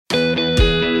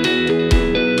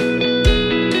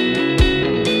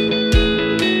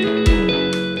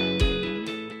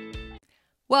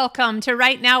Welcome to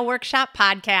Right Now Workshop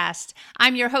Podcast.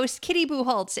 I'm your host, Kitty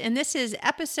Buchholz, and this is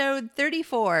episode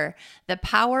 34, The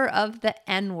Power of the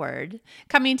N-Word,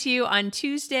 coming to you on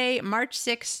Tuesday, March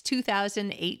 6,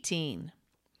 2018.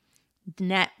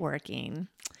 Networking.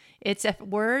 It's a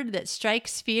word that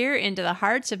strikes fear into the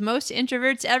hearts of most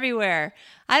introverts everywhere.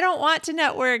 I don't want to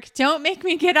network. Don't make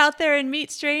me get out there and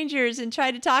meet strangers and try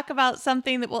to talk about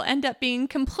something that will end up being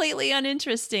completely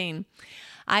uninteresting.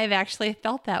 I've actually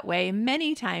felt that way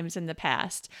many times in the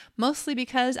past, mostly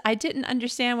because I didn't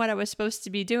understand what I was supposed to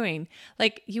be doing.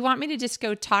 Like, you want me to just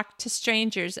go talk to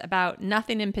strangers about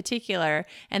nothing in particular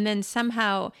and then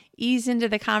somehow ease into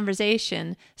the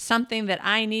conversation something that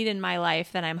I need in my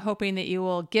life that I'm hoping that you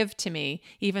will give to me,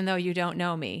 even though you don't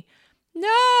know me.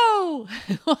 No!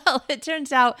 Well, it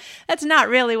turns out that's not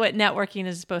really what networking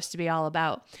is supposed to be all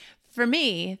about. For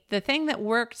me, the thing that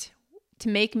worked to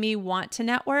make me want to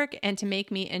network and to make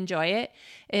me enjoy it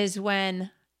is when,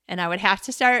 and I would have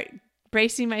to start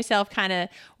bracing myself, kind of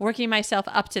working myself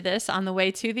up to this on the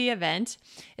way to the event,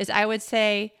 is I would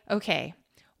say, okay,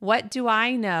 what do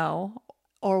I know?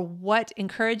 Or what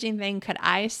encouraging thing could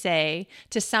I say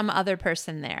to some other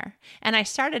person there? And I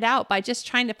started out by just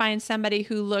trying to find somebody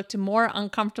who looked more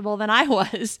uncomfortable than I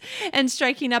was and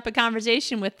striking up a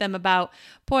conversation with them about,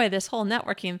 boy, this whole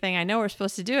networking thing, I know we're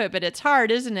supposed to do it, but it's hard,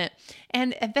 isn't it?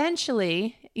 And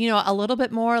eventually, a little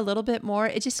bit more,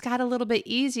 it just got a little bit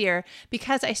easier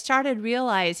because I started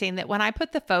realizing that when I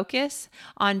put the focus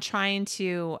on trying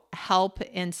to help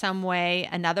in some way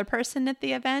another person at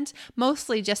the event,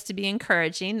 mostly just to be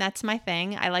encouraging, that's my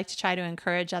thing. I like to try to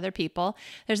encourage other people.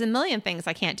 There's a million things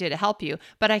I can't do to help you,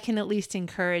 but I can at least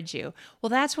encourage you. Well,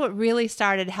 that's what really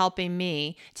started helping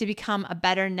me to become a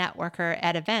better networker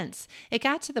at events. It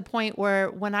got to the point where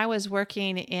when I was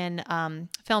working in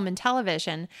film and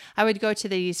television, I would go to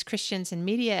these Christians in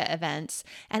media events,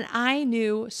 and I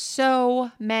knew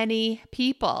so many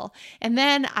people. And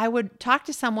then I would talk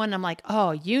to someone, I'm like,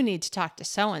 oh, you need to talk to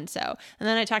so-and-so. And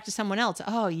then I talk to someone else,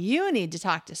 oh, you need to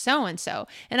talk to so-and-so.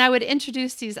 And I would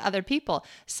introduce these other people.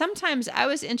 Sometimes I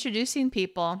was introducing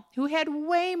people who had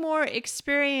way more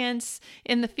experience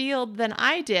in the field than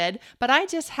I did, but I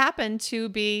just happened to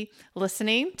be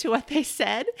listening to what they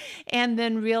said and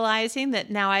then realizing that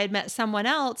now I had met someone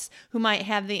else who might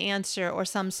have the answer or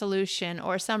some solution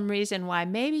or some reason why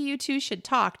maybe you two should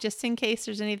talk, just in case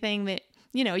there's anything that,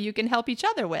 you can help each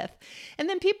other with. And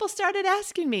then people started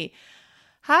asking me,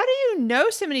 how do you know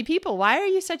so many people? Why are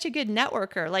you such a good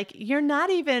networker? Like, you're not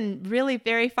even really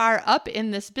very far up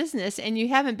in this business and you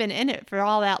haven't been in it for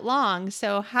all that long.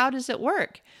 So how does it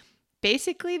work?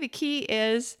 Basically, the key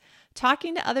is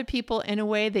talking to other people in a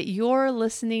way that you're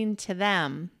listening to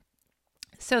them.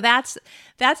 So that's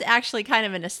actually kind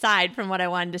of an aside from what I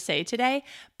wanted to say today.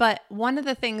 But one of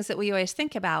the things that we always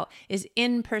think about is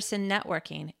in-person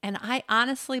networking. And I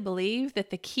honestly believe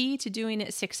that the key to doing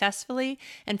it successfully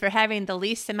and for having the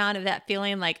least amount of that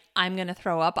feeling like I'm going to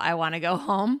throw up, I want to go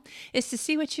home, is to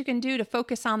see what you can do to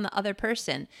focus on the other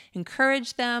person.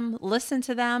 Encourage them, listen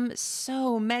to them.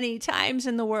 So many times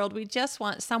in the world, we just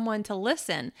want someone to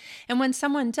listen. And when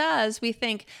someone does, we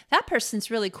think, that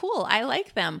person's really cool. I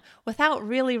like them, without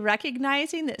really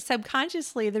recognizing that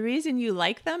subconsciously the reason you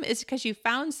like them is because you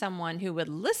found someone who would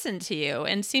listen to you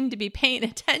and seem to be paying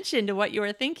attention to what you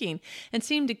were thinking and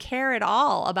seem to care at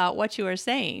all about what you are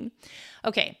saying.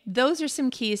 Okay, those are some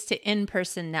keys to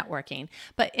in-person networking.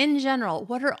 But in general,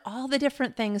 what are all the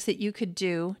different things that you could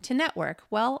do to network?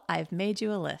 Well, I've made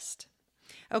you a list.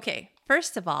 Okay,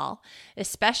 first of all,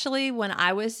 especially when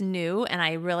I was new and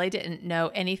I really didn't know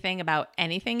anything about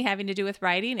anything having to do with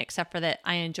writing, except for that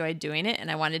I enjoyed doing it and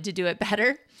I wanted to do it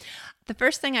better. The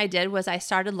first thing I did was I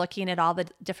started looking at all the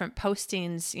different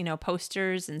postings,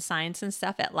 posters and signs and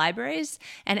stuff at libraries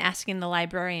and asking the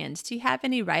librarians, do you have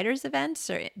any writers events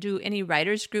or do any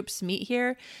writers groups meet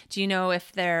here? Do you know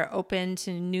if they're open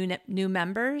to new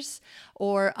members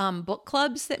or book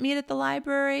clubs that meet at the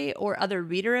library or other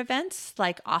reader events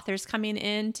like authors coming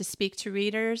in to speak to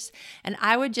readers? And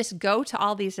I would just go to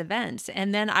all these events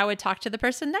and then I would talk to the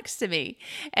person next to me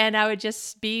and I would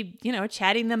just be,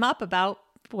 chatting them up about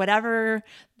whatever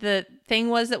the thing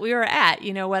was that we were at,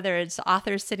 whether it's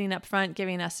authors sitting up front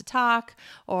giving us a talk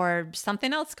or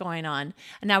something else going on.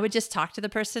 And I would just talk to the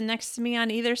person next to me on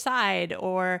either side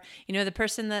or, the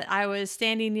person that I was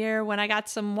standing near when I got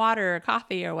some water or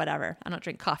coffee or whatever. I don't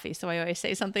drink coffee, so I always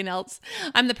say something else.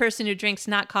 I'm the person who drinks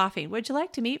not coffee. Would you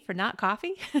like to meet for not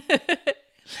coffee?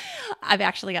 I've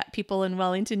actually got people in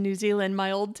Wellington, New Zealand,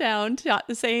 my old town,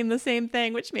 saying the same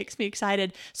thing, which makes me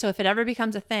excited. So if it ever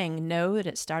becomes a thing, know that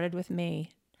it started with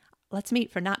me. Let's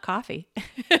meet for not coffee.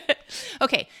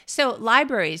 Okay, so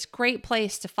libraries, great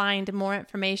place to find more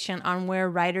information on where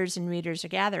writers and readers are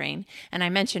gathering. And I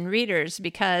mention readers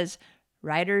because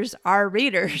writers are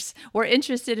readers. We're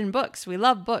interested in books. We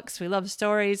love books. We love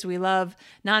stories. We love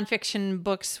nonfiction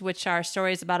books, which are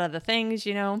stories about other things,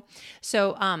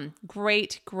 So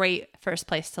great first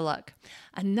place to look.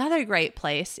 Another great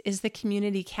place is the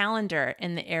community calendar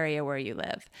in the area where you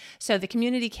live. So the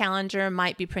community calendar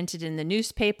might be printed in the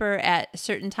newspaper at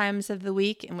certain times of the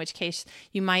week, in which case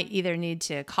you might either need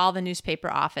to call the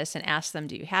newspaper office and ask them,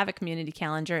 do you have a community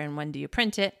calendar and when do you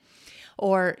print it?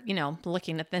 Or,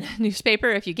 looking at the newspaper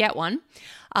if you get one.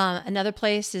 Another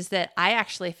place is that I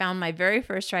actually found my very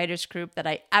first writers group that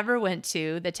I ever went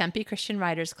to, the Tempe Christian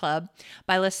Writers Club,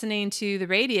 by listening to the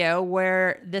radio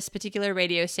where this particular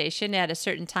radio station at a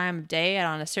certain time of day and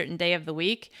on a certain day of the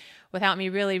week, without me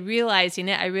really realizing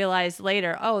it, I realized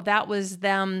later, that was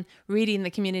them reading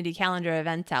the community calendar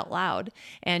events out loud.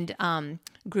 And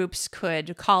groups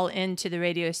could call into the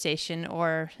radio station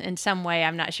or in some way,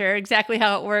 I'm not sure exactly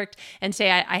how it worked, and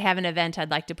say, I have an event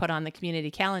I'd like to put on the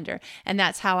community calendar. And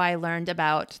that's how I learned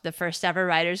about the first ever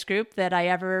writers group that I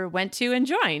ever went to and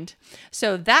joined.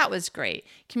 So that was great.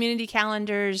 Community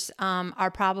calendars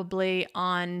are probably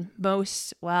on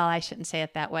most, well, I shouldn't say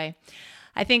it that way.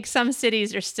 I think some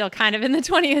cities are still kind of in the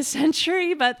 20th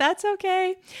century, but that's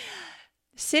okay.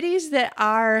 Cities that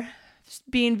are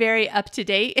being very up to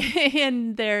date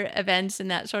in their events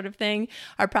and that sort of thing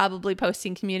are probably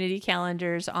posting community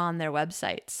calendars on their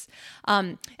websites.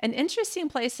 An interesting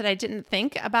place that I didn't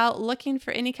think about looking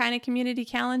for any kind of community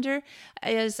calendar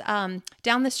is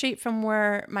down the street from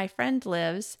where my friend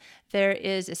lives. There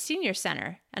is a senior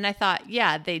center. And I thought,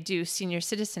 yeah, they do senior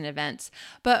citizen events.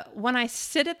 But when I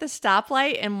sit at the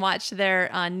stoplight and watch their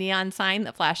neon sign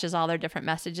that flashes all their different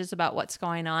messages about what's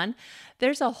going on,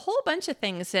 there's a whole bunch of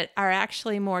things that are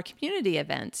actually more community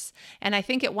events. And I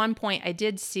think at one point I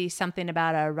did see something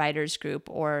about a writers group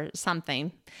or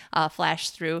something flash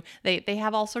through. They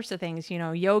have all sorts of things,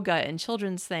 yoga and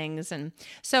children's things. And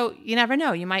so you never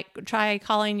know. You might try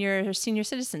calling your senior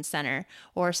citizen center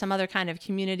or some other kind of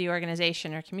community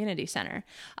organization or community center.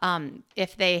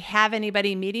 If they have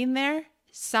anybody meeting there,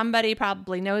 somebody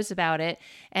probably knows about it.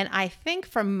 And I think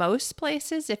for most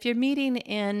places, if you're meeting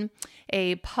in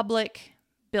a public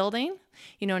building,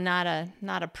 not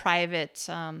a private,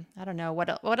 I don't know,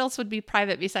 what else would be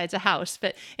private besides a house?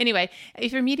 But anyway,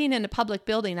 if you're meeting in a public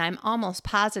building, I'm almost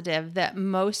positive that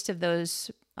most of those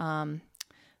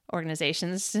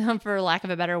organizations, for lack of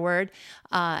a better word,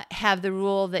 have the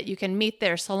rule that you can meet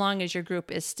there so long as your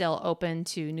group is still open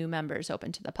to new members,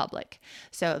 open to the public.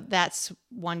 So that's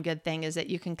one good thing, is that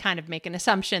you can kind of make an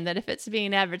assumption that if it's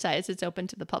being advertised, it's open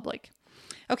to the public.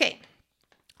 Okay.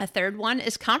 A third one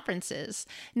is conferences.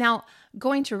 Now,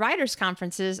 going to writers'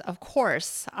 conferences, of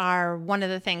course, are one of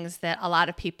the things that a lot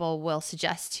of people will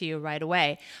suggest to you right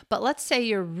away. But let's say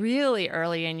you're really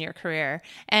early in your career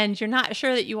and you're not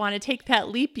sure that you want to take that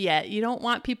leap yet. You don't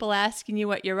want people asking you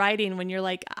what you're writing when you're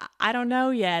like, I don't know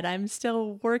yet. I'm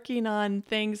still working on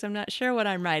things. I'm not sure what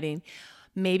I'm writing.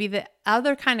 Maybe the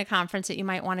other kind of conference that you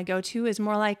might want to go to is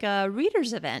more like a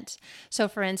readers event. So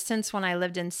for instance, when I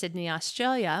lived in Sydney,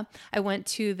 Australia, I went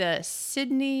to the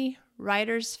Sydney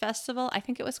Writers Festival. I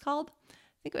think it was called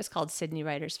Sydney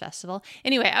Writers Festival.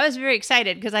 Anyway, I was very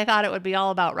excited because I thought it would be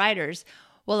all about writers.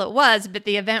 Well, it was, but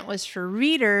the event was for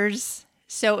readers.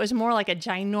 So it was more like a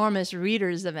ginormous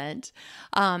readers event.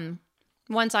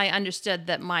 Once I understood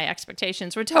that my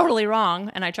expectations were totally wrong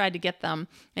and I tried to get them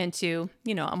into,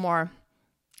 a more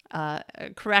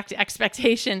correct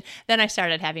expectation, then I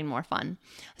started having more fun.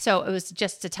 So it was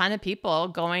just a ton of people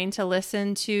going to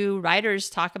listen to writers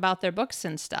talk about their books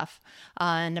and stuff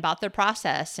and about their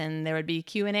process. And there would be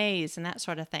Q&As and that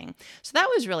sort of thing. So that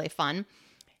was really fun.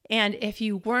 And if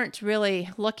you weren't really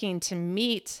looking to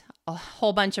meet a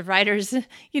whole bunch of writers,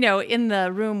 in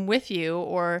the room with you,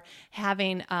 or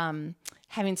having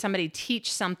somebody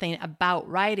teach something about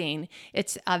writing,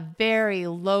 it's a very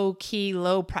low-key,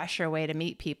 low-pressure way to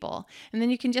meet people. And then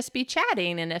you can just be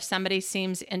chatting. And if somebody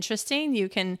seems interesting, you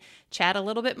can chat a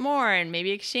little bit more and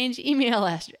maybe exchange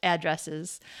email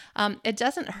addresses. It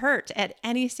doesn't hurt at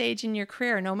any stage in your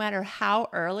career, no matter how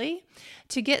early,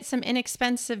 to get some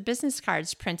inexpensive business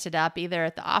cards printed up, either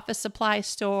at the office supply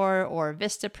store or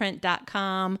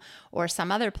vistaprint.com or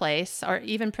some other place, or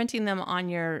even printing them on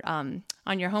your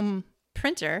home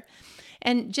printer,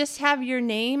 and just have your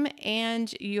name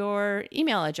and your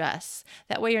email address.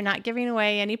 That way you're not giving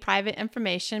away any private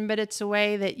information, but it's a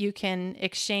way that you can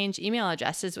exchange email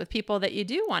addresses with people that you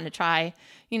do want to try,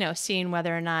 seeing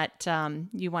whether or not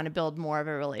you want to build more of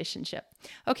a relationship.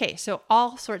 Okay, so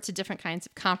all sorts of different kinds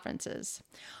of conferences.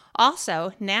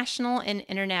 Also, national and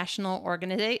international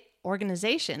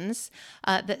organizations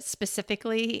that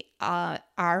specifically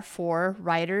are for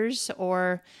writers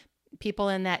or people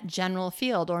in that general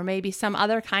field, or maybe some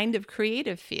other kind of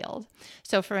creative field.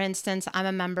 So, for instance, I'm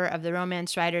a member of the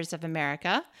Romance Writers of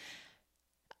America.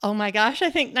 Oh my gosh, I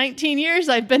think 19 years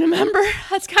I've been a member.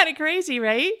 That's kind of crazy,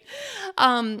 right?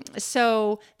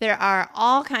 So there are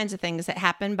all kinds of things that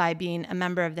happen by being a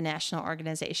member of the national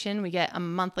organization. We get a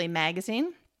monthly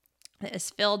magazine that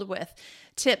is filled with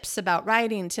tips about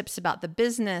writing, tips about the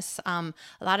business. A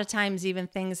lot of times even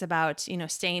things about,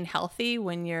 staying healthy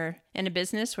when you're in a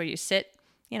business where you sit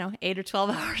 8 or 12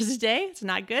 hours a day. It's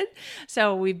not good.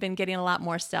 So we've been getting a lot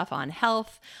more stuff on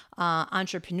health,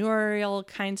 entrepreneurial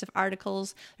kinds of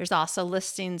articles. There's also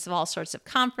listings of all sorts of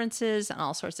conferences and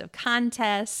all sorts of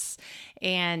contests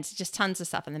and just tons of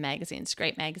stuff in the magazine. It's a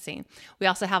great magazine. We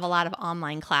also have a lot of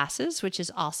online classes, which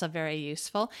is also very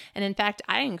useful. And in fact,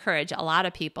 I encourage a lot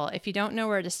of people, if you don't know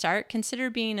where to start, consider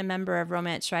being a member of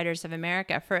Romance Writers of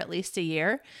America for at least a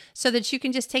year so that you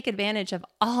can just take advantage of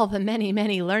all the many,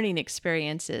 many learning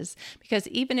experiences. Because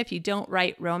even if you don't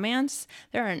write romance,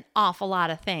 there are an awful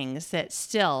lot of things that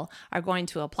still are going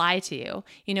to apply to you.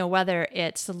 Whether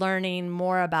it's learning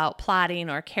more about plotting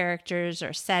or characters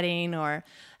or setting or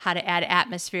how to add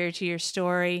atmosphere to your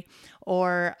story,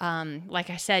 or like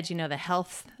I said, the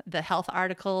health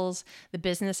articles, the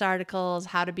business articles,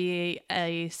 how to be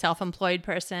a self-employed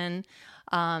person.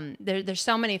 There's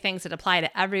so many things that apply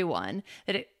to everyone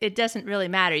that it doesn't really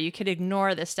matter. You could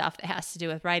ignore the stuff that has to do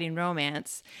with writing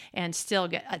romance and still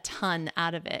get a ton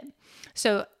out of it.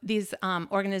 So these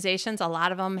organizations, a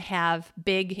lot of them have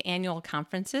big annual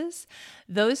conferences.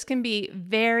 Those can be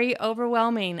very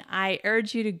overwhelming. I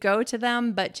urge you to go to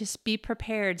them, but just be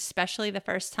prepared, especially the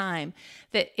first time,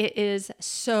 that it is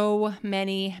so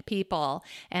many people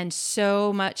and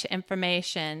so much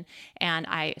information. And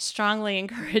I strongly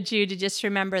encourage you to just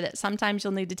remember that sometimes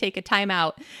you'll need to take a time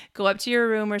out, go up to your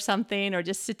room or something, or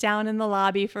just sit down in the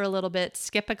lobby for a little bit,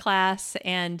 skip a class,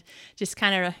 and just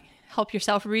kind of help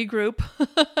yourself regroup.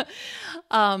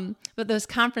 But those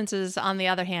conferences, on the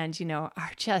other hand,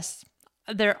 are just,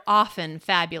 they're often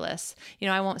fabulous.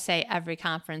 I won't say every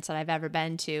conference that I've ever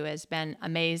been to has been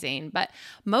amazing, but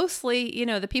mostly,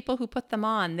 the people who put them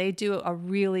on, they do a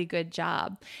really good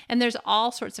job. And there's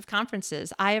all sorts of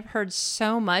conferences. I have heard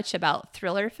so much about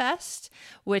Thriller Fest,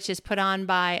 which is put on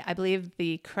by, I believe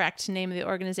the correct name of the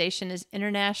organization is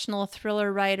International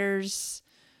Thriller Writers.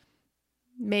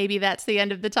 Maybe that's the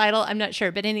end of the title. I'm not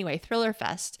sure. But anyway, Thriller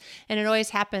Fest. And it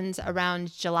always happens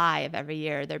around July of every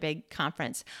year, their big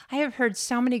conference. I have heard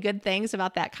so many good things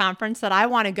about that conference that I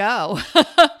want to go.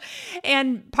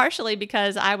 And partially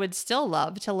because I would still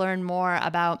love to learn more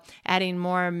about adding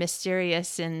more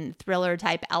mysterious and thriller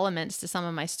type elements to some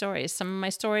of my stories. Some of my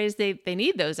stories, they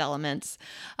need those elements.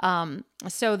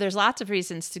 So there's lots of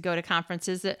reasons to go to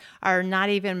conferences that are not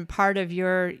even part of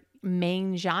your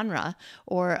main genre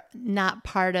or not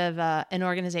part of an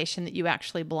organization that you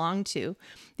actually belong to.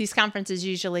 These conferences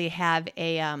usually have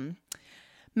a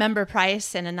member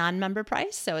price and a non-member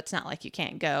price, so it's not like you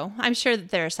can't go. I'm sure that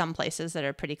there are some places that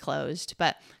are pretty closed,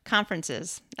 but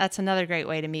conferences, that's another great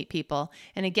way to meet people.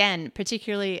 And again,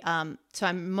 particularly, so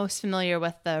I'm most familiar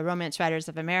with the Romance Writers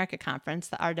of America conference,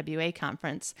 the RWA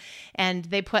conference, and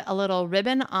they put a little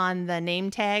ribbon on the name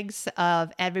tags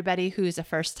of everybody who's a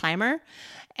first timer.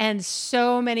 And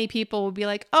so many people will be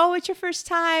like, oh, it's your first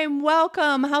time.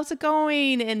 Welcome. How's it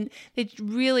going? And they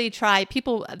really try.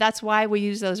 That's why we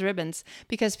use those ribbons,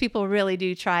 because people really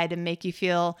do try to make you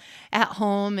feel at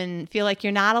home and feel like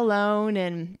you're not alone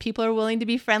and people are willing to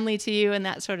be friendly to you and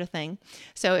that sort of thing.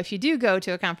 So if you do go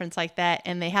to a conference like that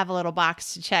and they have a little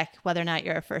box to check whether or not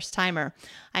you're a first timer,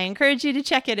 I encourage you to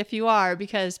check it if you are,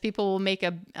 because people will make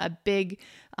a big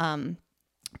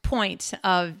point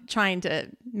of trying to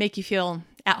make you feel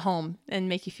at home and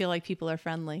make you feel like people are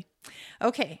friendly.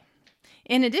 Okay.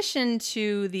 In addition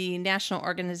to the national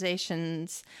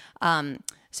organizations,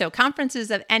 so conferences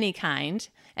of any kind,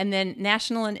 and then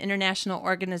national and international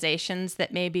organizations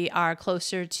that maybe are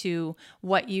closer to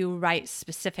what you write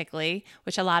specifically,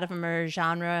 which a lot of them are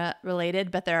genre related,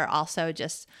 but there are also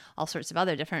just all sorts of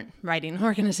other different writing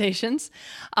organizations.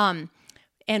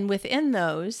 And within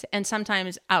those, and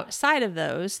sometimes outside of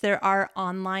those, there are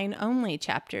online-only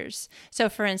chapters. So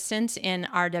for instance, in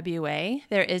RWA,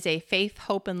 there is a Faith,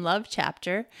 Hope, and Love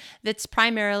chapter that's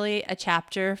primarily a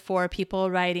chapter for people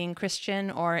writing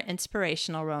Christian or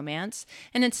inspirational romance,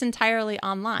 and it's entirely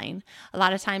online. A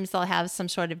lot of times they'll have some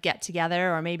sort of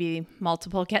get-together or maybe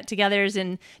multiple get-togethers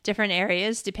in different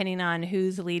areas, depending on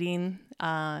who's leading,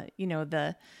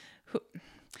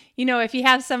 If you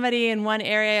have somebody in one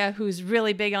area who's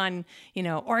really big on,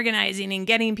 organizing and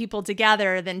getting people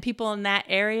together, then people in that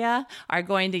area are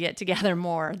going to get together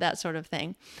more, that sort of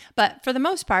thing. But for the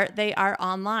most part, they are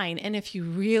online. And if you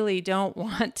really don't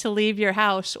want to leave your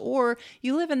house, or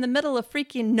you live in the middle of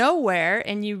freaking nowhere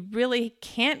and you really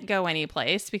can't go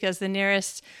anyplace because the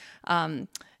nearest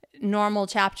normal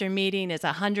chapter meeting is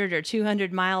 100 or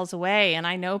 200 miles away, and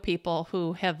I know people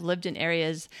who have lived in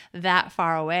areas that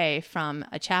far away from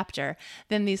a chapter,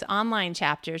 then these online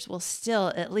chapters will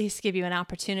still at least give you an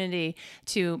opportunity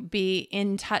to be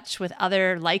in touch with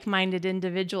other like-minded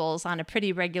individuals on a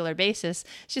pretty regular basis.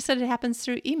 It's just that it happens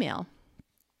through email.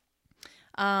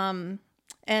 And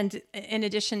in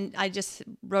addition, I just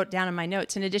wrote down in my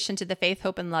notes, in addition to the Faith,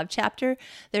 Hope, and Love chapter,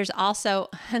 there's also,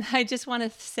 and I just want to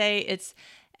say it's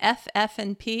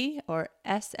FF&P or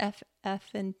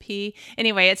SFF&P.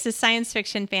 Anyway, it's the Science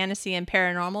Fiction, Fantasy, and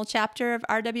Paranormal chapter of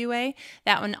RWA.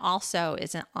 That one also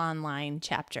is an online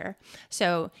chapter.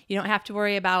 So you don't have to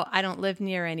worry about, I don't live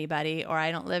near anybody, or I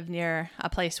don't live near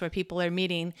a place where people are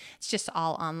meeting. It's just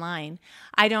all online.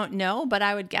 I don't know, but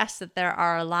I would guess that there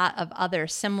are a lot of other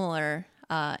similar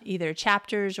either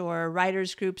chapters or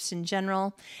writers groups in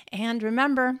general. And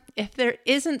remember, if there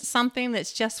isn't something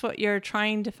that's just what you're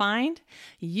trying to find,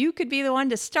 you could be the one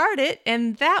to start it,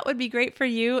 and that would be great for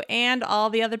you and all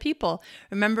the other people.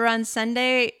 Remember on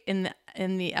Sunday in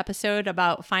the episode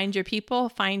about Find Your People,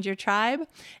 Find Your Tribe,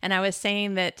 and I was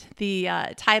saying that the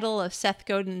title of Seth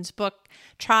Godin's book,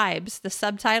 Tribes, the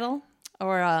subtitle,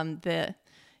 or the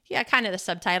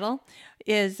subtitle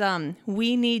is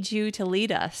We Need You to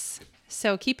Lead Us.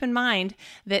 So keep in mind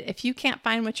that if you can't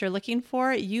find what you're looking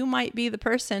for, you might be the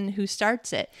person who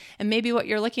starts it. And maybe what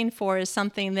you're looking for is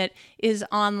something that is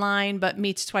online but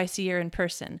meets twice a year in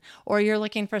person. Or you're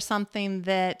looking for something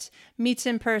that meets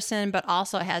in person but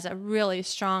also has a really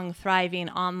strong, thriving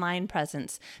online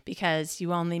presence because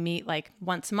you only meet like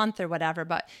once a month or whatever,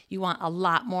 but you want a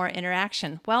lot more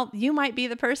interaction. Well, you might be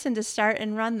the person to start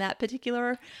and run that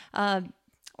particular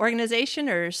organization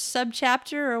or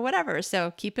subchapter or whatever.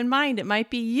 So keep in mind, it might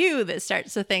be you that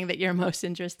starts the thing that you're most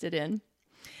interested in.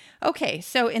 Okay,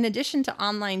 so in addition to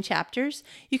online chapters,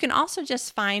 you can also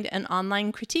just find an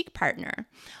online critique partner.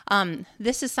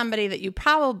 This is somebody that you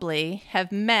probably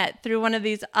have met through one of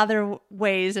these other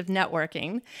ways of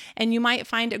networking, and you might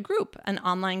find a group, an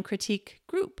online critique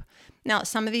group. Now,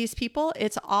 some of these people,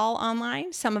 it's all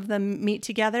online. Some of them meet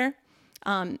together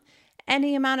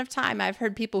any amount of time. I've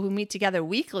heard people who meet together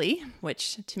weekly,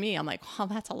 which to me, I'm like, well,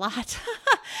 that's a lot.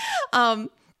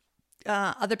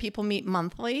 Other people meet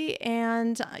monthly,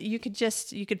 and you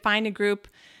could find a group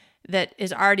that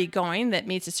is already going that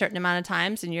meets a certain amount of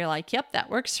times, and you're like, yep, that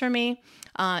works for me.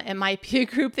 It might be a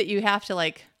group that you have to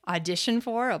like audition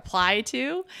for, apply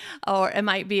to, or it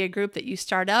might be a group that you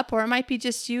start up, or it might be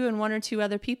just you and one or two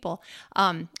other people.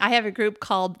 I have a group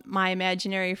called My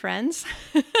Imaginary Friends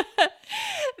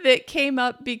that came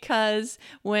up because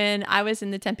when I was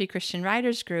in the Tempe Christian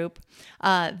Writers group,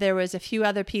 there was a few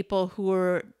other people who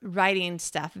were writing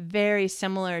stuff very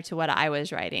similar to what I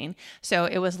was writing. So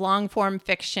it was long form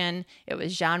fiction, it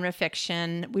was genre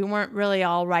fiction. We weren't really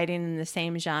all writing in the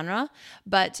same genre,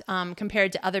 but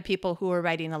compared to other people who were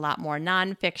writing a lot more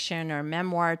nonfiction or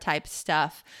memoir type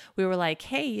stuff, we were like,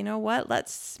 hey, you know what?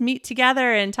 Let's meet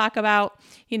together and talk about,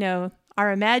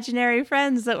 our imaginary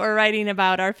friends that we're writing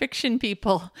about, our fiction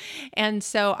people. And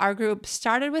so our group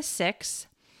started with 6,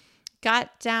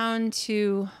 got down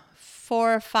to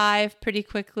 4 or 5 pretty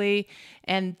quickly.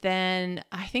 And then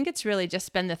I think it's really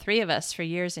just been the 3 of us for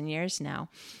years and years now.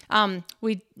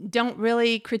 We don't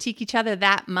really critique each other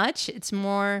that much. It's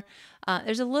more,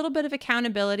 there's a little bit of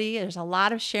accountability. There's a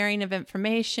lot of sharing of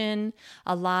information,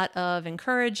 a lot of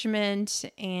encouragement,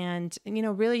 and,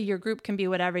 really your group can be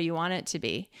whatever you want it to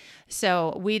be.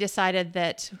 So we decided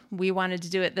that we wanted to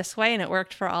do it this way, and it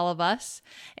worked for all of us.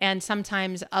 And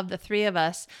sometimes of the 3 of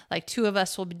us, like 2 of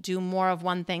us will do more of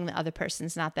one thing, the other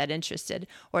person's not that interested,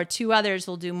 or 2 others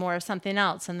will do more of something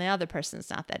else and the other person's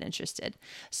not that interested.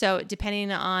 So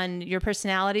depending on your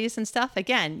personalities and stuff,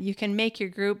 again, you can make your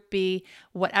group be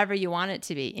whatever you want it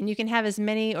to be, and you can have as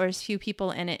many or as few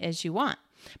people in it as you want,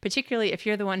 particularly if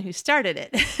you're the one who started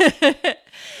it.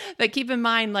 But keep in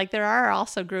mind, like, there are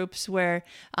also groups where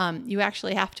you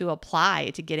actually have to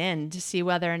apply to get in to see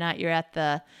whether or not you're at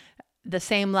the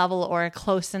same level or a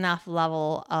close enough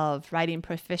level of writing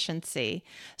proficiency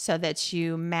so that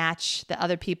you match the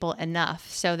other people enough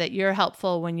so that you're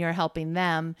helpful when you're helping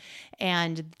them,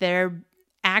 and they're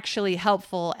actually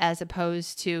helpful as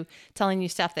opposed to telling you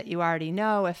stuff that you already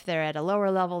know if they're at a lower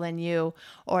level than you,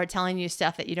 or telling you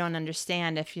stuff that you don't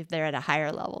understand if they're at a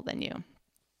higher level than you.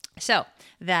 So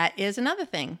that is another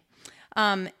thing.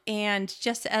 And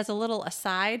just as a little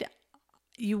aside,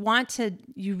 you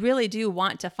really do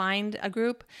want to find a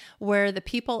group where the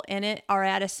people in it are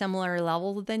at a similar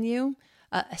level than you,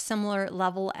 a similar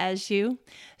level as you,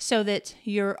 so that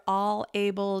you're all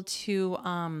able to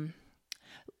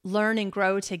learn and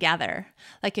grow together.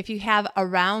 Like if you have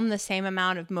around the same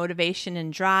amount of motivation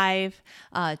and drive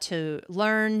to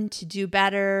learn, to do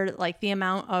better, like the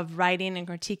amount of writing and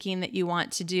critiquing that you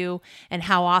want to do and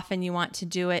how often you want to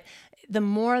do it, the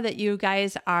more that you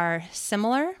guys are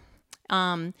similar.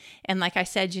 And like I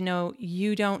said,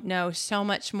 you don't know so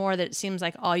much more that it seems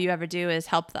like all you ever do is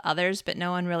help the others, but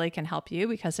no one really can help you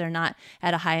because they're not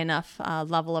at a high enough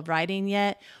level of writing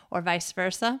yet, or vice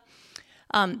versa.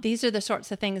 These are the sorts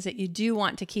of things that you do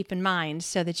want to keep in mind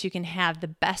so that you can have the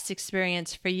best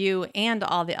experience for you and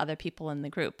all the other people in the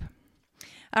group.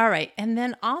 All right. And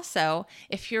then also,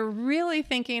 if you're really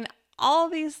thinking all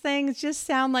these things just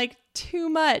sound like too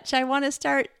much, I want to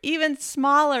start even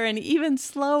smaller and even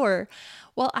slower,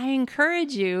 well, I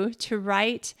encourage you to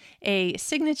write a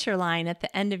signature line at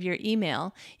the end of your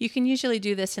email. You can usually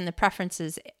do this in the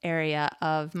preferences area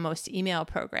of most email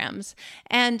programs.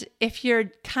 And if you're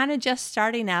kind of just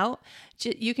starting out,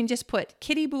 you can just put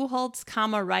Kitty Buchholz,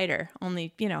 writer,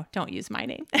 only, don't use my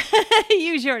name.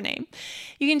 Use your name.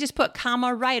 You can just put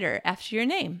writer after your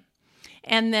name.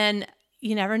 And then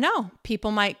you never know.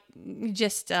 People might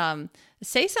just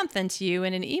say something to you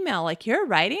in an email like, "You're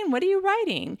writing? What are you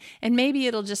writing?" And maybe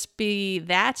it'll just be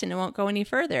that and it won't go any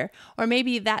further. Or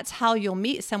maybe that's how you'll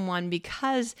meet someone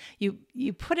because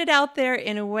you put it out there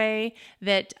in a way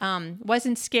that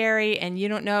wasn't scary and you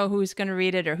don't know who's going to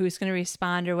read it or who's going to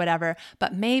respond or whatever.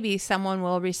 But maybe someone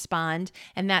will respond,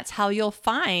 and that's how you'll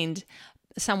find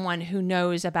someone who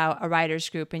knows about a writers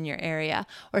group in your area,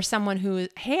 or someone who,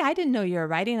 "Hey, I didn't know you were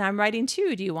writing. I'm writing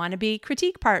too. Do you want to be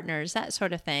critique partners?" That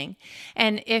sort of thing.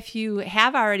 And if you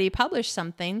have already published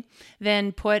something,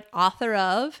 then put author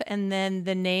of, and then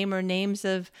the name or names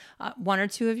of one or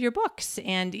two of your books,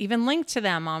 and even link to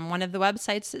them on one of the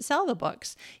websites that sell the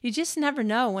books. You just never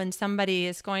know when somebody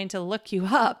is going to look you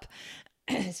up,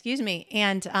 excuse me,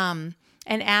 and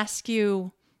ask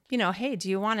you, "Hey, do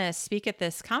you want to speak at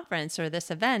this conference or this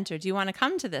event, or do you want to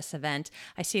come to this event?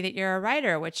 I see that you're a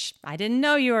writer, which I didn't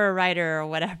know you were a writer," or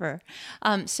whatever.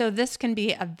 So this can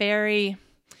be a very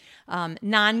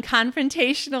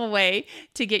non-confrontational way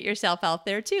to get yourself out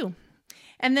there too.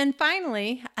 And then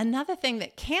finally, another thing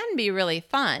that can be really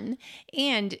fun,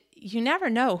 and you never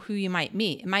know who you might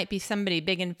meet. It might be somebody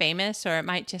big and famous, or it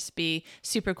might just be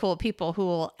super cool people who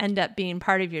will end up being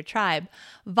part of your tribe.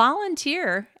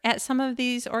 Volunteer at some of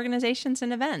these organizations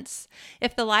and events.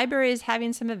 If the library is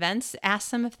having some events,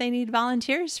 ask them if they need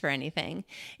volunteers for anything.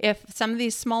 If some of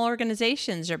these small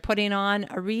organizations are putting on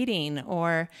a reading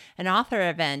or an author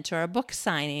event or a book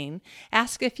signing,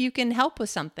 ask if you can help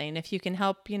with something, if you can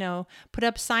help, put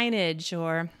up signage,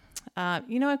 or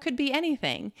it could be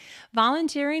anything.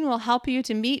 Volunteering will help you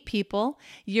to meet people.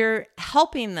 You're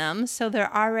helping them, so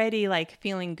they're already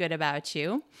feeling good about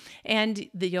you. And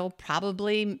you'll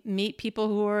probably meet people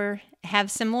who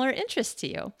have similar interests to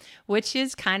you, which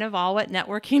is kind of all what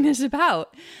networking is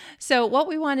about. So what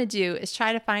we want to do is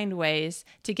try to find ways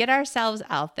to get ourselves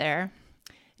out there,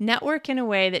 network in a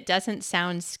way that doesn't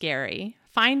sound scary,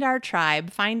 find our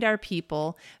tribe, find our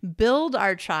people, build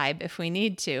our tribe if we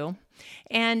need to,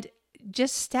 and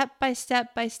just step by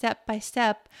step by step by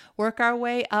step, work our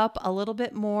way up a little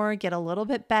bit more, get a little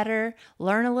bit better,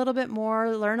 learn a little bit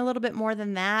more, learn a little bit more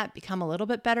than that, become a little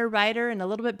bit better writer and a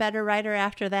little bit better writer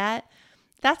after that.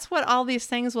 That's what all these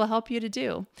things will help you to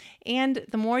do. And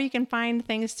the more you can find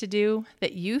things to do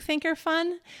that you think are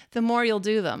fun, the more you'll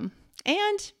do them.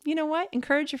 And you know what?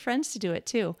 Encourage your friends to do it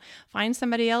too. Find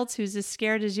somebody else who's as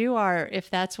scared as you are. If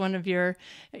that's one of your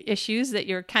issues, that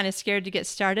you're kind of scared to get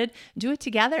started, do it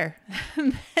together.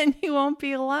 Then you won't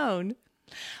be alone.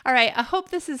 All right, I hope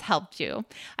this has helped you.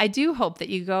 I do hope that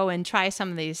you go and try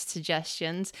some of these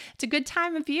suggestions. It's a good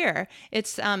time of year.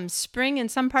 It's spring in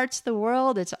some parts of the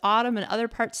world. It's autumn in other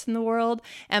parts in the world.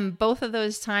 And both of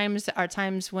those times are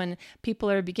times when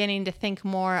people are beginning to think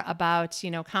more about,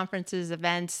 conferences,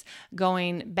 events,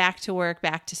 going back to work,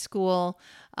 back to school,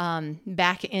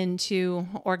 back into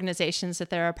organizations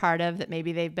that they're a part of that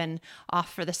maybe they've been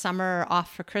off for the summer or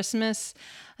off for Christmas.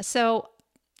 So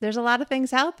there's a lot of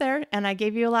things out there, and I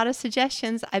gave you a lot of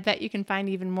suggestions. I bet you can find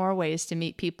even more ways to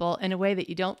meet people in a way that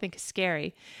you don't think is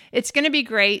scary. It's going to be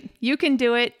great. You can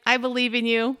do it. I believe in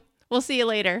you. We'll see you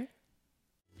later.